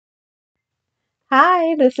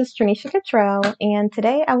Hi, this is Tranisha Cottrell, and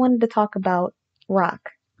today I wanted to talk about rock.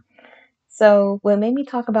 So, what made me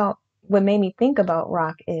think about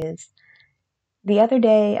rock is the other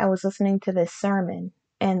day I was listening to this sermon,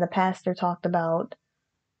 and the pastor talked about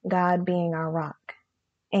God being our rock.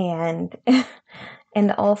 And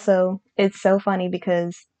and also it's so funny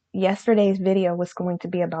because yesterday's video was going to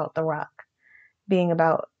be about the rock, being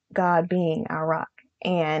about God being our rock.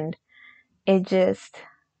 And it just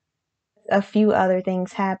a few other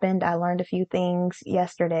things happened. I learned a few things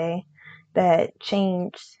yesterday that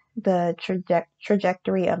changed the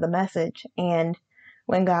trajectory of the message. And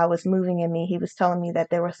when God was moving in me, He was telling me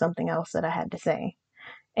that there was something else that I had to say.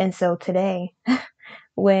 And so today,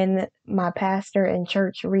 when my pastor in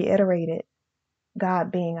church reiterated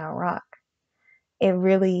God being our rock, it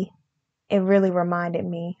really it really reminded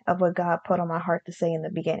me of what God put on my heart to say in the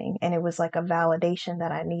beginning. And it was like a validation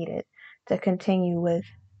that I needed to continue with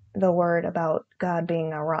the word about God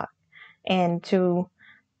being our rock and to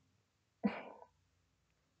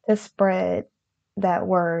spread that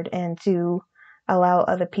word and to allow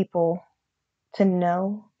other people to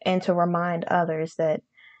know and to remind others that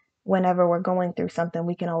whenever we're going through something,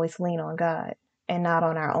 we can always lean on God and not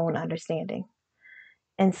on our own understanding.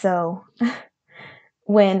 And so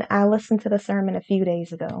when I listened to the sermon a few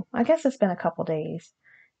days ago, I guess it's been a couple days,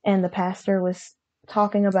 and the pastor was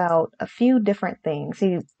talking about a few different things.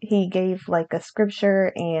 He gave like a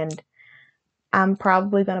scripture, and I'm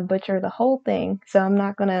probably gonna butcher the whole thing, so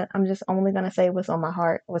I'm just only gonna say what's on my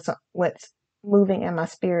heart, what's moving in my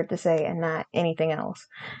spirit to say, and not anything else.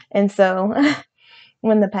 And so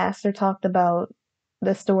when the pastor talked about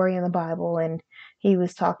the story in the Bible, and he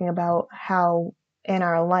was talking about how in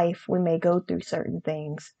our life we may go through certain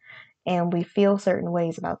things and we feel certain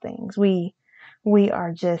ways about things. We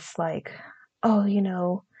are just like, oh,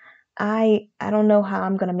 I don't know how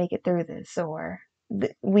I'm gonna make it through this, or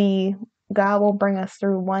we God will bring us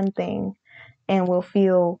through one thing and we'll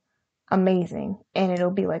feel amazing, and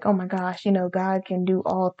it'll be like, oh my gosh, God can do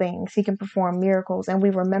all things. He can perform miracles, and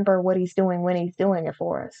we remember what He's doing when He's doing it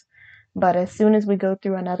for us. But as soon as we go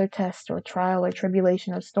through another test or trial or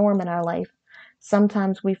tribulation or storm in our life,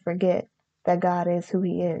 sometimes we forget that God is who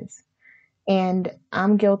He is. And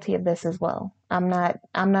I'm guilty of this as well. I'm not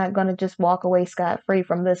going to just walk away scot free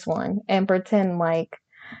from this one and pretend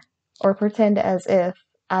as if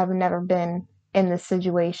I've never been in this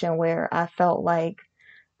situation where I felt like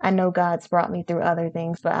I know God's brought me through other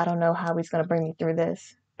things, but I don't know how He's going to bring me through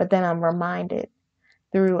this. But then I'm reminded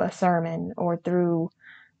through a sermon or through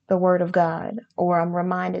the Word of God, or I'm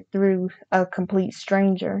reminded through a complete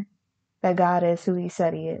stranger that God is who He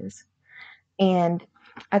said He is. And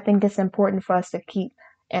I think it's important for us to keep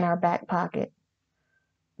in our back pocket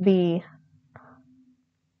the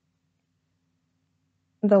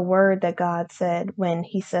the word that God said when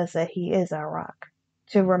He says that He is our rock.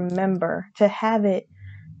 To remember, to have it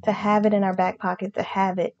in our back pocket, to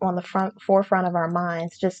have it on the forefront of our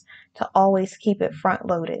minds, just to always keep it front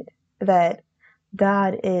loaded, that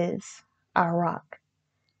God is our rock.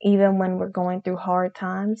 Even when we're going through hard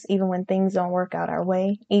times, even when things don't work out our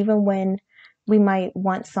way, even when we might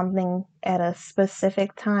want something at a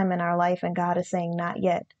specific time in our life and God is saying not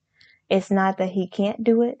yet. It's not that He can't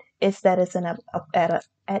do it, it's that it's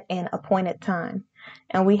at an appointed time.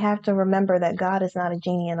 And we have to remember that God is not a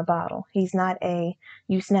genie in a bottle. He's not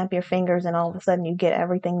you snap your fingers and all of a sudden you get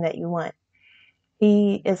everything that you want.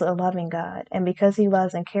 He is a loving God, and because He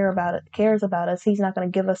loves and cares about us, He's not going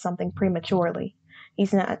to give us something prematurely.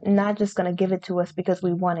 He's not just going to give it to us because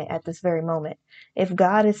we want it at this very moment. If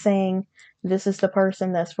God is saying this is the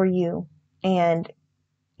person that's for you, and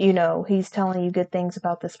He's telling you good things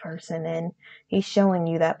about this person, and He's showing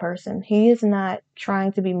you that person, He is not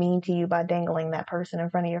trying to be mean to you by dangling that person in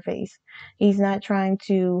front of your face. He's not trying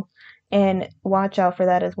to, and watch out for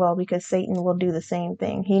that as well, because Satan will do the same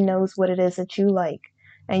thing. He knows what it is that you like,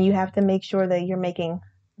 and you have to make sure that you're making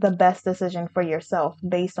the best decision for yourself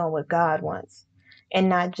based on what God wants, and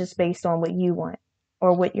not just based on what you want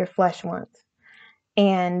or what your flesh wants.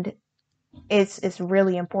 And it's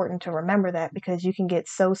really important to remember that, because you can get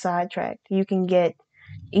so sidetracked. You can get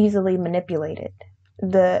easily manipulated.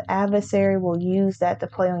 The adversary will use that to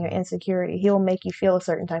play on your insecurity. He'll make you feel a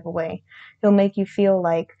certain type of way. He'll make you feel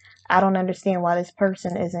like, I don't understand why this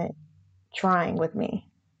person isn't trying with me.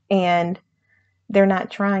 And they're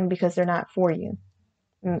not trying because they're not for you,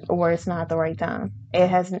 or it's not the right time. It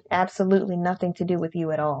has absolutely nothing to do with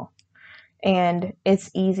you at all. And it's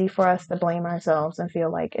easy for us to blame ourselves and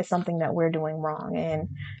feel like it's something that we're doing wrong, and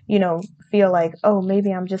feel like, oh,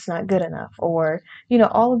 maybe I'm just not good enough, or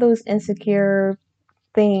all of those insecure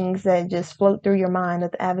things that just float through your mind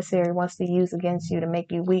that the adversary wants to use against you to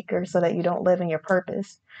make you weaker so that you don't live in your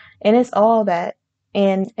purpose. And it's all that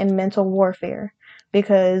in mental warfare,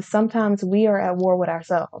 because sometimes we are at war with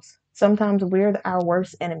ourselves. Sometimes we're our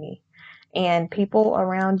worst enemy. And people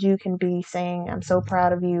around you can be saying, I'm so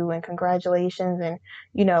proud of you and congratulations. And,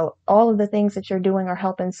 all of the things that you're doing are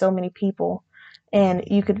helping so many people. And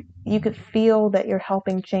you could feel that you're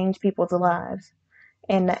helping change people's lives.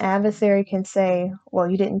 And the adversary can say, well,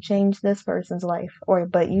 you didn't change this person's life, or,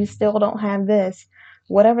 but you still don't have this,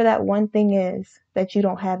 whatever that one thing is that you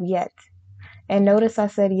don't have yet. And notice I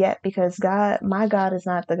said yet, because my God is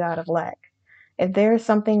not the God of lack. If there's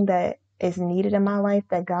something that is needed in my life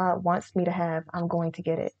that God wants me to have, I'm going to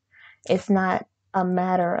get it. It's not a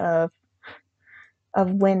matter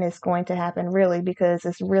of when it's going to happen, really, because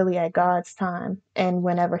it's really at God's time and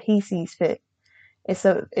whenever he sees fit.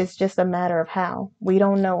 It's just a matter of how. We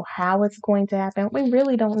don't know how it's going to happen. We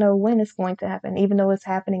really don't know when it's going to happen, even though it's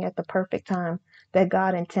happening at the perfect time that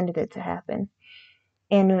God intended it to happen.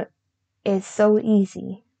 And it's so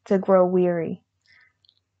easy to grow weary,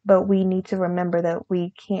 but we need to remember that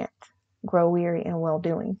we can't grow weary in well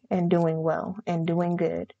doing and doing well and doing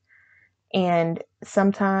good. And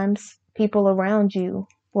sometimes people around you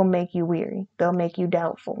will make you weary. They'll make you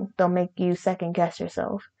doubtful. They'll make you second guess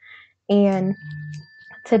yourself. And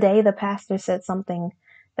today, the pastor said something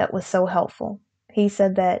that was so helpful. He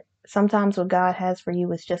said that sometimes what God has for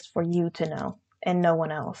you is just for you to know and no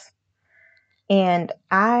one else. And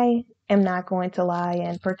I am not going to lie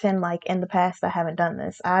and pretend like in the past I haven't done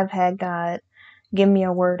this. I've had God give me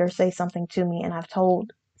a word or say something to me, and I've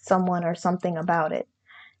told someone or something about it.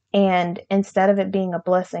 And instead of it being a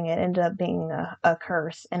blessing, it ended up being a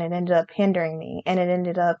curse, and it ended up hindering me, and it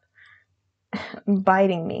ended up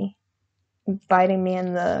biting me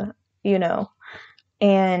in the, you know,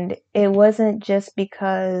 and it wasn't just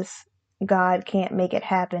because God can't make it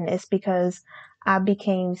happen. It's because I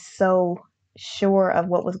became so sure of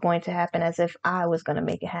what was going to happen, as if I was going to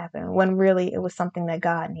make it happen, when really it was something that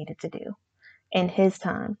God needed to do in his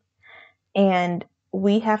time. And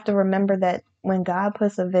we have to remember that when God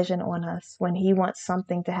puts a vision on us, when he wants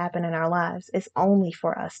something to happen in our lives, it's only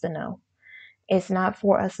for us to know. It's not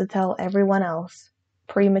for us to tell everyone else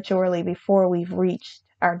prematurely before we've reached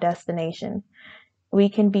our destination. We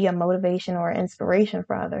can be a motivation or inspiration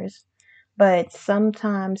for others. But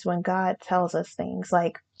sometimes when God tells us things,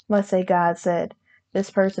 like, let's say God said, this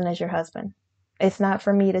person is your husband. It's not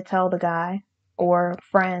for me to tell the guy or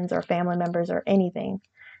friends or family members or anything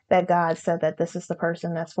that God said that this is the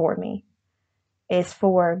person that's for me. It's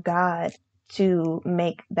for God to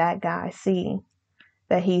make that guy see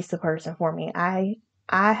that he's the person for me. I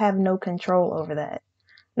have no control over that.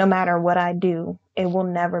 No matter what I do, it will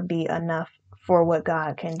never be enough for what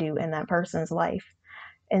God can do in that person's life.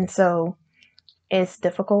 And so it's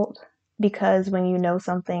difficult, because when you know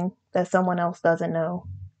something that someone else doesn't know,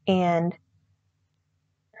 and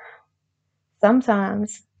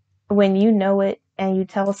sometimes when you know it and you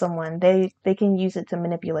tell someone, they can use it to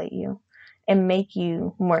manipulate you and make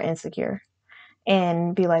you more insecure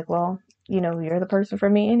and be like, well, you're the person for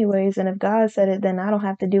me anyways, and if God said it, then I don't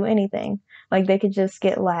have to do anything. Like, they could just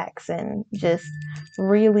get lax and just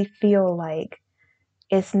really feel like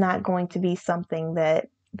it's not going to be something that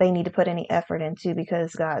they need to put any effort into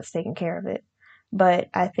because God's taking care of it. But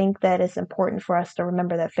I think that it's important for us to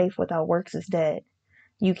remember that faith without works is dead.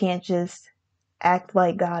 You can't just act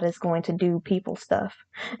like God is going to do people stuff.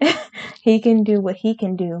 He can do what he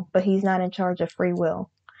can do, but he's not in charge of free will.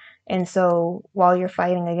 And so while you're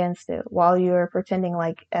fighting against it, while you're pretending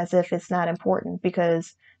like as if it's not important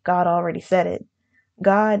because God already said it,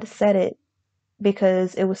 God said it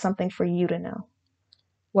because it was something for you to know,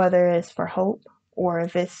 whether it's for hope or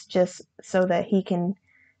if it's just so that he can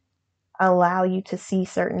allow you to see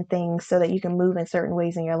certain things so that you can move in certain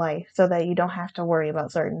ways in your life, so that you don't have to worry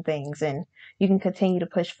about certain things and you can continue to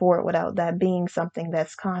push forward without that being something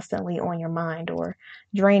that's constantly on your mind or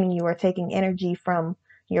draining you or taking energy from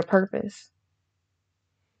your purpose.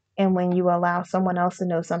 And when you allow someone else to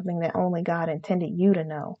know something that only God intended you to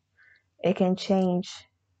know, it can change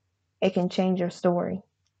your story.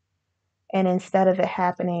 And instead of it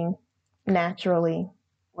happening naturally,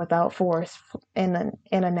 without force, in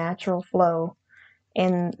a natural flow,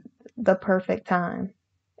 in the perfect time,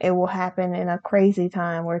 it will happen in a crazy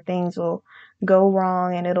time where things will go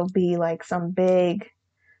wrong, and it'll be like some big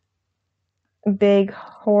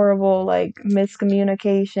horrible, like,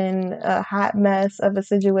 miscommunication, a hot mess of a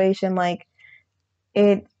situation. Like,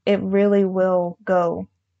 it really will go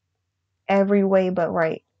every way but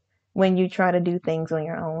right when you try to do things on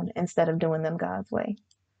your own instead of doing them God's way.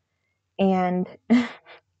 And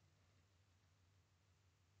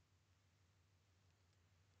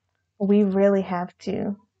we really have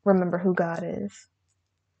to remember who God is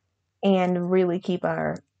and really keep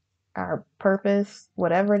our purpose,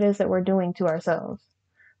 whatever it is that we're doing, to ourselves.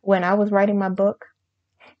 When I was writing my book,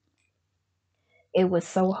 it was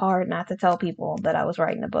so hard not to tell people that I was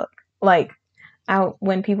writing a book. Like,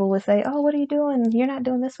 when people would say, "Oh, what are you doing? You're not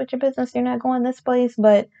doing this with your business. You're not going this place."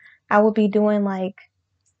 But I would be doing like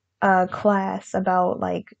a class about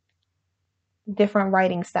like different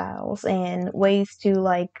writing styles and ways to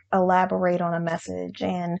like elaborate on a message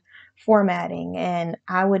and formatting, and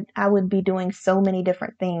I would be doing so many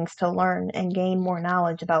different things to learn and gain more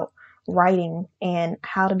knowledge about writing and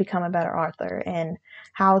how to become a better author and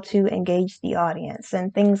how to engage the audience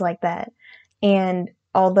and things like that. And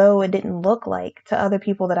although it didn't look like to other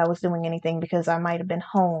people that I was doing anything, because I might have been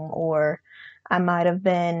home, or I might have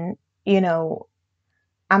been, you know,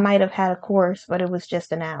 I might have had a course, but it was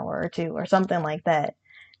just an hour or two or something like that,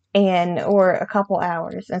 and or a couple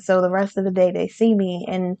hours. And so the rest of the day they see me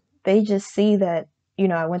and they just see that,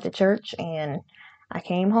 I went to church and I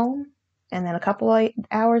came home, and then a couple of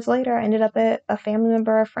hours later I ended up at a family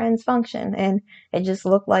member or friend's function, and it just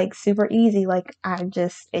looked like super easy, like it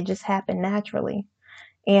just happened naturally.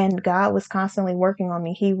 And God was constantly working on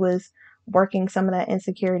me. He was working some of that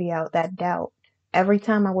insecurity out, that doubt. Every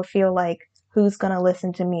time I would feel like, who's going to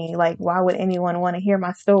listen to me? Like, why would anyone want to hear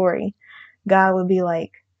my story? God would be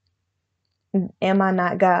like, am I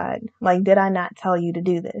not God? Like, did I not tell you to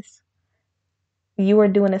do this? You are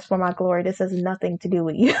doing this for my glory. This has nothing to do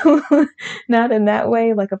with you. Not in that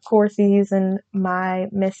way. Like, of course, He's using my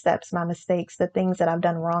missteps, my mistakes, the things that I've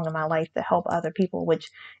done wrong in my life to help other people,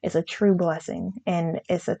 which is a true blessing and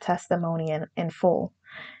it's a testimony in full.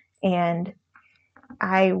 And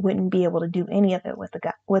I wouldn't be able to do any of it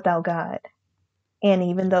without God. And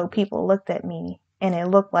even though people looked at me and it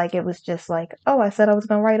looked like it was just like, oh, I said I was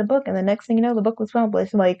going to write a book, and the next thing you know, the book was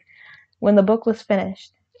published. Like, when the book was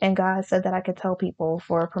finished and God said that I could tell people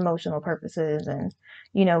for promotional purposes and,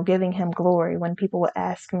 giving Him glory, when people would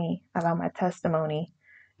ask me about my testimony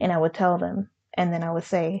and I would tell them, and then I would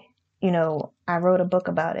say, I wrote a book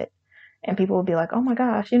about it. And people would be like, oh my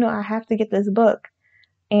gosh, I have to get this book.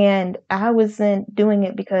 And I wasn't doing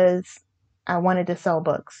it because I wanted to sell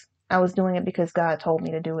books. I was doing it because God told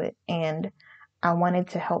me to do it. And I wanted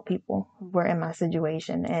to help people who were in my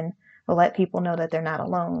situation and let people know that they're not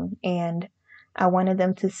alone. And I wanted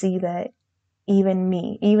them to see that even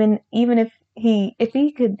me, even if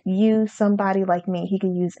he could use somebody like me, He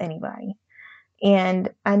could use anybody. And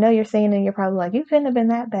I know you're saying, and you're probably like, you couldn't have been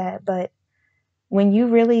that bad, but when you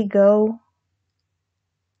really go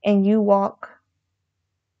and you walk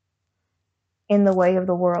in the way of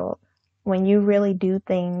the world, when you really do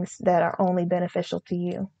things that are only beneficial to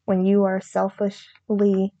you, when you are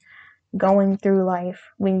selfishly going through life,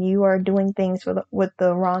 when you are doing things with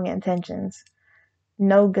the wrong intentions,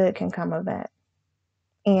 no good can come of that.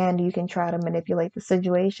 And you can try to manipulate the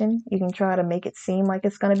situation. You can try to make it seem like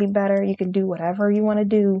it's going to be better. You can do whatever you want to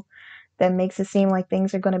do that makes it seem like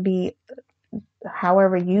things are going to be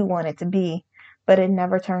however you want it to be, but it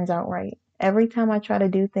never turns out right. Every time I try to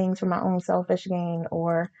do things for my own selfish gain,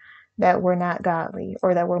 or that were not godly,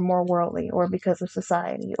 or that were more worldly, or because of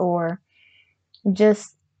society, or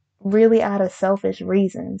just really out of selfish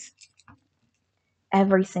reasons,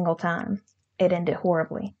 every single time it ended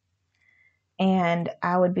horribly. And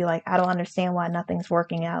I would be like, I don't understand why nothing's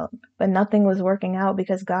working out. But nothing was working out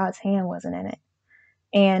because God's hand wasn't in it.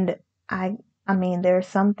 And I I mean, there's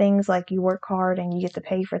some things like you work hard and you get to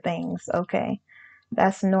pay for things. Okay.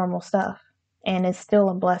 That's normal stuff. And it's still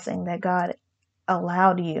a blessing that God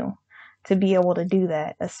allowed you to be able to do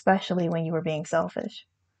that, especially when you were being selfish.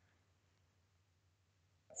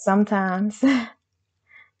 Sometimes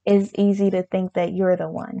it's easy to think that you're the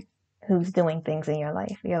one who's doing things in your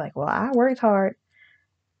life. You're like, well, I worked hard.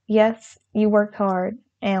 Yes, you worked hard,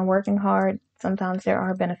 and working hard, sometimes there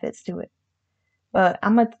are benefits to it. But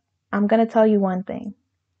I'm gonna tell you one thing.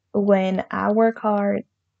 When I work hard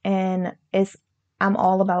and I'm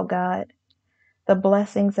all about God, the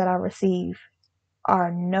blessings that I receive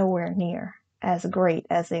are nowhere near as great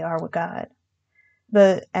as they are with God.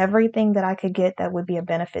 The everything that I could get that would be a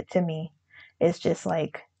benefit to me is just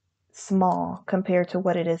like small compared to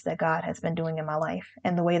what it is that God has been doing in my life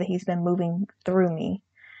and the way that He's been moving through me.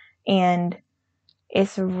 And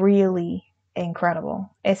it's really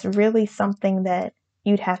incredible. It's really something that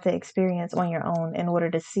you'd have to experience on your own in order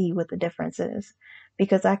to see what the difference is.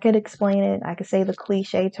 Because I could explain it, I could say the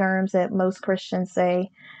cliche terms that most Christians say.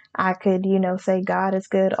 I could, say God is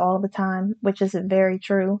good all the time, which is very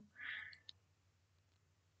true.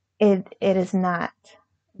 it is not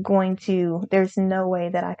going to, there's no way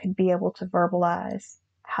that I could be able to verbalize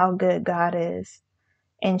how good God is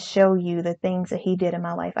and show you the things that he did in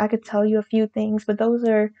my life. I could tell you a few things, but those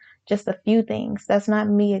are just a few things. That's not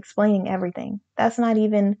me explaining everything. That's not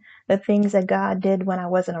even the things that God did when I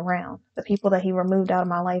wasn't around, the people that he removed out of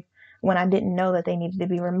my life when I didn't know that they needed to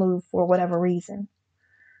be removed for whatever reason.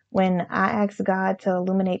 When I asked God to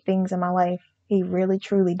illuminate things in my life, he really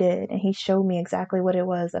truly did. And he showed me exactly what it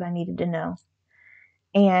was that I needed to know.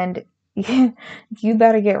 And you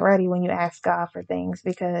better get ready when you ask God for things,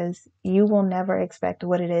 because you will never expect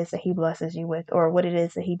what it is that he blesses you with or what it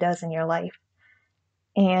is that he does in your life.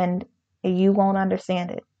 And you won't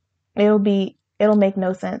understand it. It'll make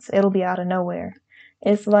no sense. It'll be out of nowhere.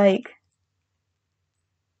 It's like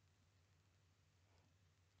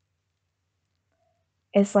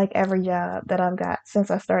every job that I've got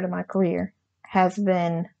since I started my career has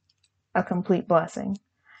been a complete blessing.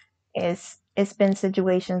 It's been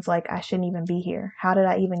situations like I shouldn't even be here. How did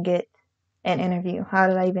I even get an interview? How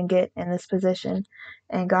did I even get in this position?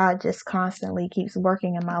 And God just constantly keeps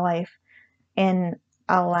working in my life and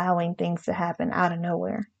allowing things to happen out of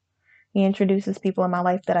nowhere. He introduces people in my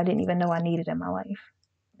life that I didn't even know I needed in my life.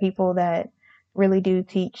 People that really do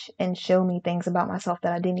teach and show me things about myself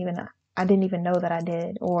that I didn't even know that I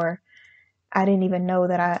did, or I didn't even know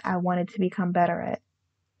that I wanted to become better at.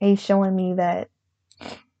 He's showing me that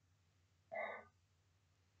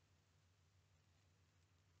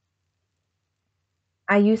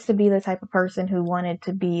I used to be the type of person who wanted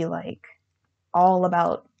to be like all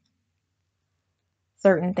about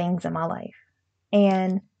certain things in my life.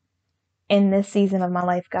 And in this season of my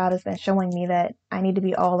life, God has been showing me that I need to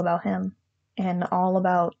be all about him and all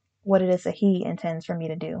about what it is that he intends for me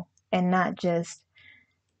to do, and not just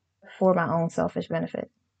for my own selfish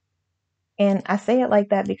benefit. And I say it like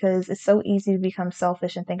that because it's so easy to become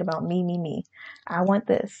selfish and think about me, me, me. I want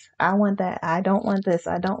this. I want that. I don't want this.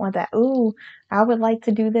 I don't want that. Ooh, I would like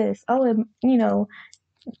to do this. Oh,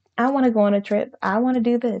 I want to go on a trip. I want to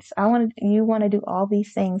do this. You want to do all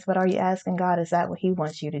these things, but are you asking God, is that what he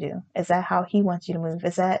wants you to do? Is that how he wants you to move?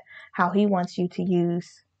 Is that how he wants you to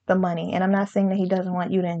use the money? And I'm not saying that he doesn't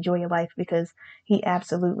want you to enjoy your life, because he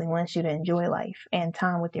absolutely wants you to enjoy life and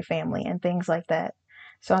time with your family and things like that.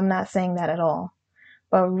 So I'm not saying that at all.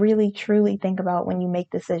 But really, truly think about, when you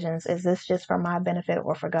make decisions, is this just for my benefit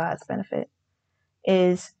or for God's benefit?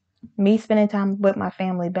 Is me spending time with my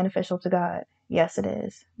family beneficial to God? Yes, it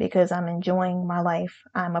is, because I'm enjoying my life.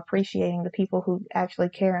 I'm appreciating the people who actually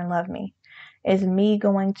care and love me. Is me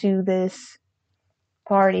going to this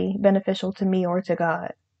party beneficial to me or to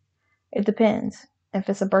God? It depends. If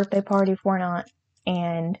it's a birthday party for an aunt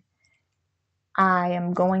and I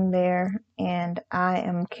am going there and I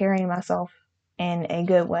am carrying myself in a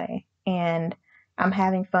good way and I'm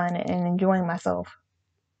having fun and enjoying myself,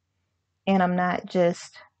 and I'm not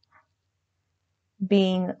just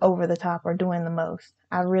being over the top or doing the most.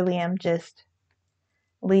 I really am just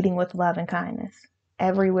leading with love and kindness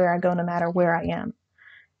everywhere I go, no matter where I am.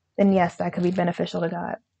 Then yes, that could be beneficial to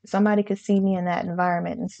God. Somebody could see me in that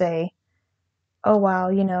environment and say, oh, wow,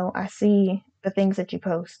 I see the things that you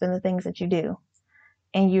post and the things that you do,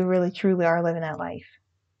 and you really truly are living that life.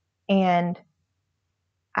 And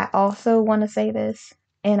I also want to say this,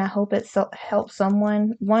 and I hope it helps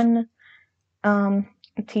someone. One, um,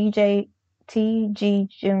 TJ TG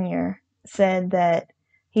Jr. said that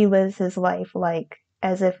he lives his life like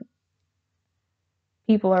as if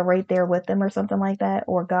people are right there with him or something like that,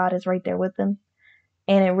 or God is right there with him.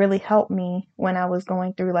 And it really helped me when I was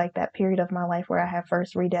going through like that period of my life where I had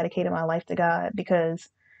first rededicated my life to God, because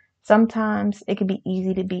sometimes it can be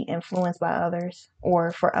easy to be influenced by others,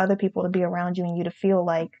 or for other people to be around you and you to feel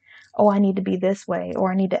like, oh, I need to be this way,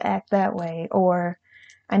 or I need to act that way, or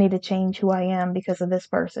I need to change who I am because of this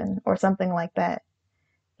person, or something like that.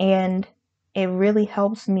 And it really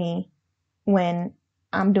helps me when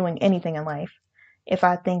I'm doing anything in life. If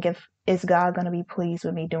I think, if is God going to be pleased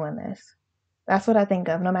with me doing this? That's what I think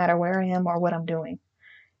of, no matter where I am or what I'm doing.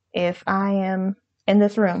 If I am in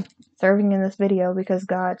this room serving in this video because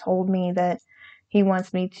God told me that he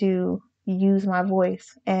wants me to use my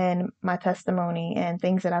voice and my testimony and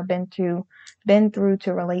things that I've been through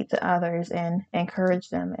to relate to others and encourage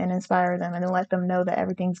them and inspire them and let them know that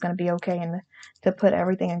everything's going to be okay, and to put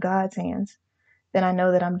everything in God's hands, then I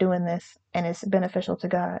know that I'm doing this and it's beneficial to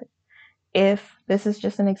God. If this is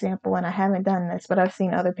just an example, and I haven't done this, but I've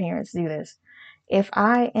seen other parents do this. If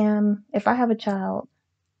I have a child,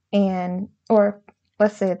 or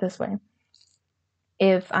let's say it this way,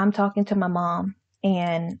 if I'm talking to my mom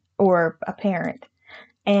or a parent,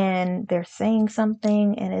 and they're saying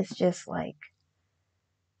something and it's just like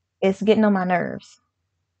It's getting on my nerves.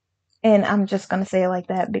 And I'm just going to say it like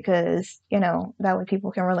that because, that way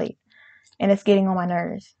people can relate. And it's getting on my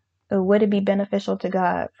nerves. Would it be beneficial to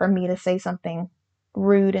God for me to say something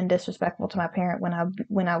rude and disrespectful to my parent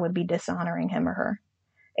when I would be dishonoring him or her?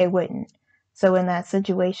 It wouldn't. So in that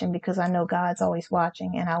situation, because I know God's always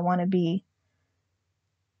watching and I want to be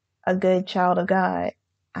a good child of God,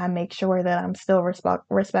 I make sure that I'm still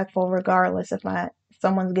respectful regardless if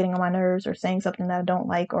someone's getting on my nerves or saying something that I don't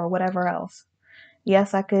like or whatever else.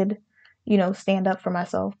 Yes, I could, stand up for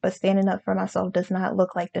myself, but standing up for myself does not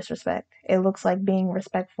look like disrespect. It looks like being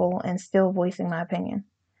respectful and still voicing my opinion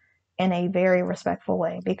in a very respectful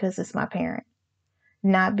way because it's my parent,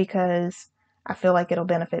 not because I feel like it'll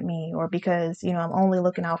benefit me or because, I'm only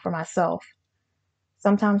looking out for myself.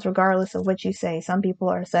 Sometimes, regardless of what you say, some people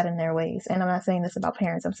are set in their ways. And I'm not saying this about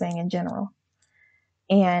parents, I'm saying in general.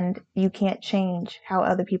 And you can't change how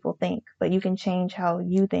other people think, but you can change how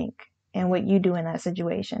you think and what you do in that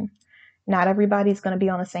situation. Not everybody's going to be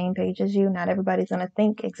on the same page as you. Not everybody's going to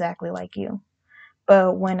think exactly like you.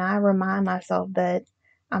 But when I remind myself that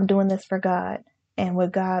I'm doing this for God and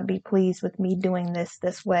would God be pleased with me doing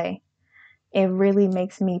this way, it really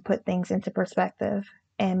makes me put things into perspective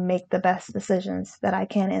and make the best decisions that I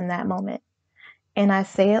can in that moment. And I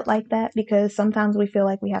say it like that because sometimes we feel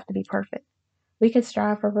like we have to be perfect. We could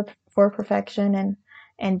strive for perfection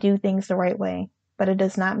and do things the right way, but it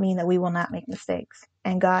does not mean that we will not make mistakes.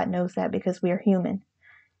 And God knows that because we are human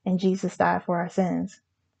and Jesus died for our sins.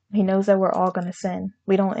 He knows that we're all going to sin.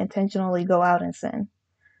 We don't intentionally go out and sin.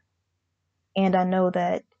 And I know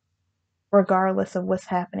that regardless of what's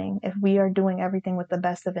happening, if we are doing everything with the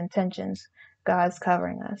best of intentions, God's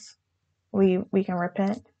covering us. We can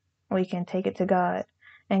repent, we can take it to God,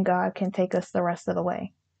 and God can take us the rest of the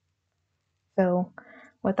way. So,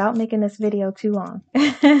 without making this video too long,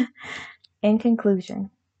 in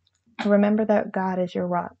conclusion, remember that God is your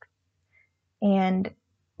rock. And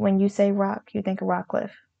when you say rock, you think of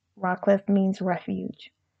Rockcliffe. Rockcliffe means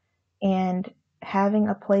refuge. And having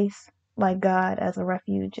a place like God as a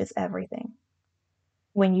refuge is everything.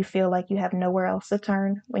 When you feel like you have nowhere else to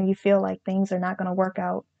turn, when you feel like things are not going to work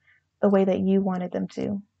out the way that you wanted them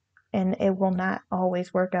to, and it will not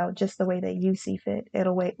always work out just the way that you see fit.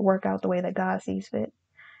 It'll work out the way that God sees fit.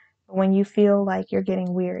 When you feel like you're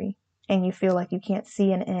getting weary and you feel like you can't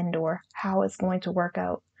see an end or how it's going to work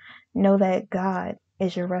out, know that God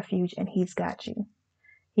is your refuge and He's got you.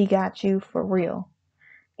 He got you for real.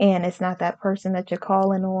 And it's not that person that you're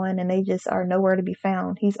calling on and they just are nowhere to be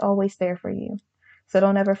found. He's always there for you. So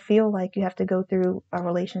don't ever feel like you have to go through a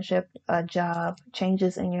relationship, a job,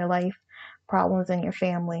 changes in your life, problems in your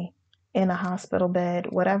family, in a hospital bed,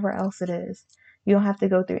 whatever else it is. You don't have to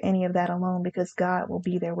go through any of that alone because God will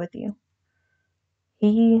be there with you.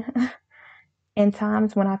 In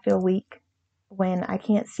times when I feel weak, when I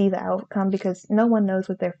can't see the outcome because no one knows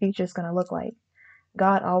what their future is going to look like,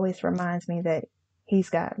 God always reminds me that He's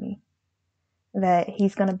got me, that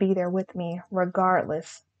He's going to be there with me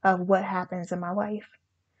regardless of what happens in my life.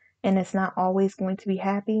 And it's not always going to be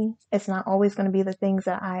happy. It's not always going to be the things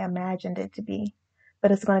that I imagined it to be,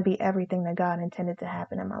 but it's going to be everything that God intended to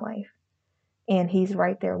happen in my life. And He's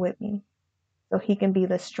right there with me. So He can be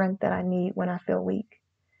the strength that I need when I feel weak.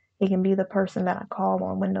 He can be the person that I call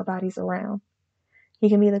on when nobody's around. He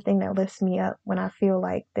can be the thing that lifts me up when I feel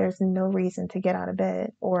like there's no reason to get out of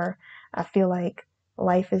bed, or I feel like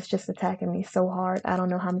life is just attacking me so hard, I don't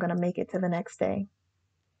know how I'm going to make it to the next day.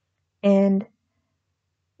 And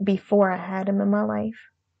before I had Him in my life,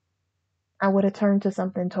 I would have turned to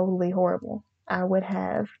something totally horrible. I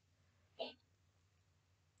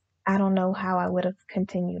don't know how I would have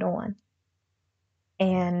continued on.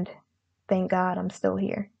 And thank God I'm still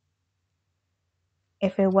here.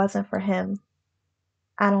 If it wasn't for Him,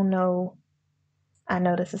 I don't know. I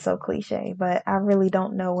know this is so cliche, but I really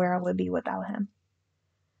don't know where I would be without Him.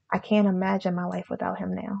 I can't imagine my life without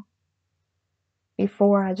Him now.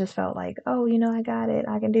 Before, I just felt like, oh, I got it.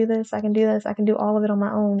 I can do this. I can do this. I can do all of it on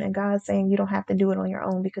my own. And God's saying you don't have to do it on your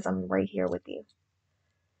own because I'm right here with you.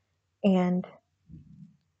 And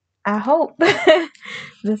I hope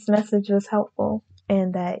this message was helpful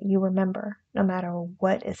and that you remember, no matter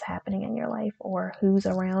what is happening in your life or who's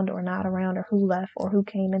around or not around or who left or who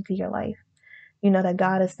came into your life, you know that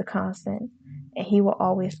God is the constant and He will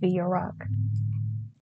always be your rock.